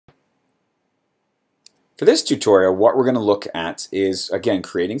For this tutorial, what we're going to look at is, again,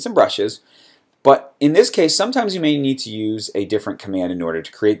 creating some brushes. But in this case, sometimes you may need to use a different command in order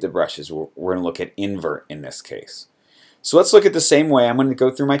to create the brushes. We're going to look at invert in this case. So let's look at the same way. I'm going to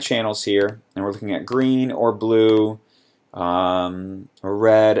go through my channels here, and we're looking at green or blue or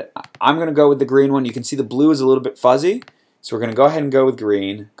red. I'm going to go with the green one. You can see the blue is a little bit fuzzy, so we're going to go ahead and go with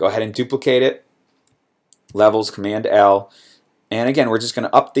green. Go ahead and duplicate it. Levels, Command L. And again, we're just going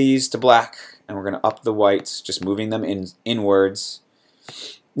to up these to black, and we're going to up the whites, just moving them inwards.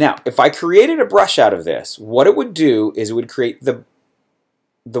 Now, if I created a brush out of this, what it would do is it would create the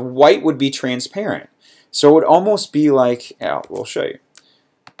white would be transparent. So it would almost be like, we'll show you.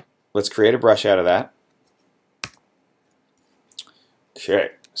 Let's create a brush out of that.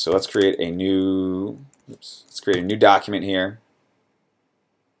 Okay, so let's create a new, let's create a new document here.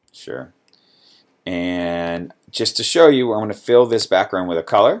 Sure. And just to show you, I'm going to fill this background with a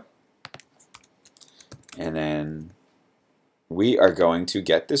color. And then we are going to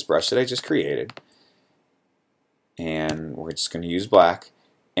get this brush that I just created. And we're just going to use black.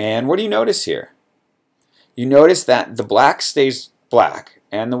 And what do you notice here? You notice that the black stays black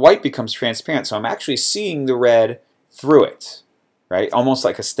and the white becomes transparent. So I'm actually seeing the red through it, right? Almost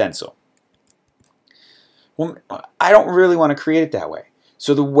like a stencil. Well, I don't really want to create it that way.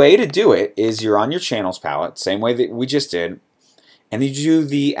 So the way to do it is you're on your channels palette, same way that we just did, and you do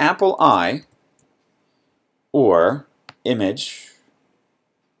the apple eye or image.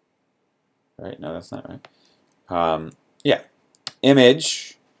 Right? No, that's not right. Yeah,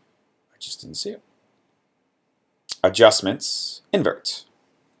 image. I just didn't see it. Adjustments, invert,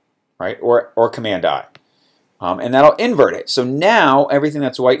 right? Or Command I, and that'll invert it. So now everything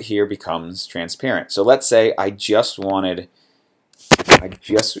that's white here becomes transparent. So let's say I just wanted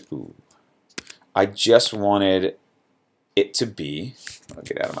it to be. I'll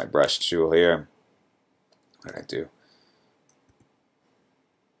get out of my brush tool here. What did I do?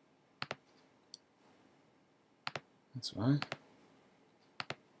 That's why.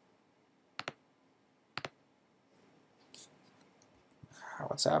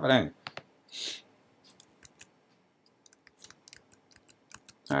 What's happening?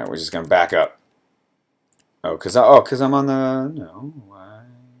 All right, we're just gonna back up. Oh, cause I'm on the why?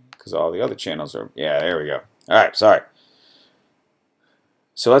 Because all the other channels are. Yeah, there we go. All right, sorry.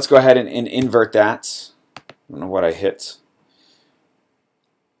 So let's go ahead and invert that. I don't know what I hit.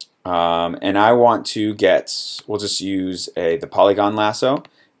 And I want to get. We'll just use the polygon lasso,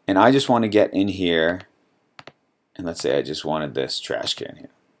 and I just want to get in here. And let's say I just wanted this trash can here.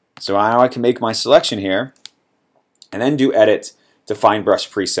 So now I can make my selection here and then do edit, define brush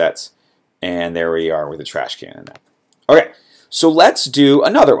presets, and there we are with the trash can in there. Okay, so let's do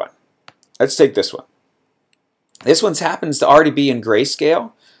another one. Let's take this one. This one happens to already be in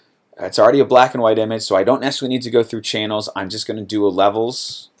grayscale. It's already a black and white image, so I don't necessarily need to go through channels. I'm just going to do a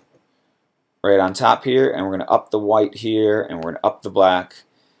levels right on top here, and we're going to up the white here, and we're going to up the black.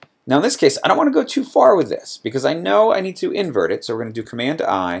 Now in this case, I don't want to go too far with this because I know I need to invert it. So we're going to do Command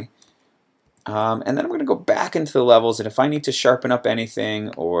I, and then I'm going to go back into the levels. And if I need to sharpen up anything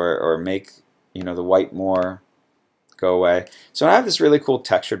or make the white more go away. So I have this really cool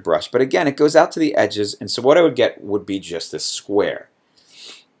textured brush, but again, it goes out to the edges. And so what I would get would be just this square.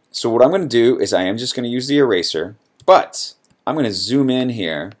 So what I'm going to do is I am just going to use the eraser, but I'm going to zoom in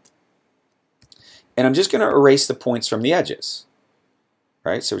here, and I'm just going to erase the points from the edges.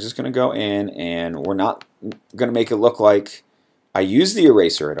 Right, so we're just going to go in, and we're not going to make it look like I use the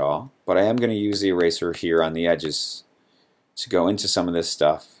eraser at all, but I am going to use the eraser here on the edges to go into some of this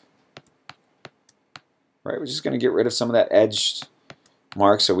stuff. Right, we're just going to get rid of some of that edged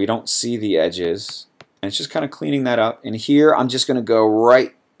mark so we don't see the edges, and it's just kind of cleaning that up. And here I'm just going to go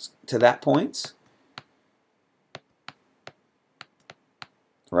right to that point.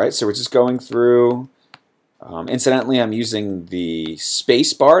 Right, so we're just going through. Incidentally, I'm using the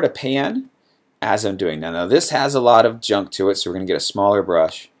space bar to pan as I'm doing that. Now this has a lot of junk to it, so we're going to get a smaller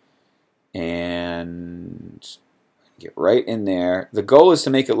brush and get right in there. The goal is to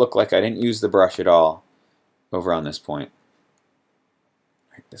make it look like I didn't use the brush at all over on this point.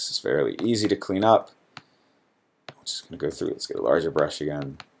 Right, this is fairly easy to clean up. I'm just going to go through. Let's get a larger brush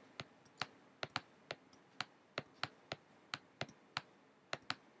again.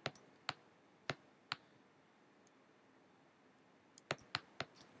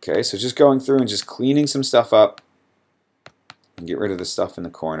 Okay, so just going through and just cleaning some stuff up and get rid of the stuff in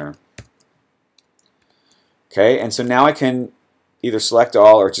the corner. Okay, and so now I can either select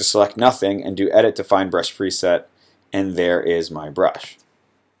all or just select nothing and do edit, define brush preset, and there is my brush.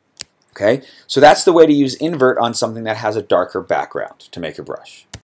 Okay, so that's the way to use invert on something that has a darker background to make a brush.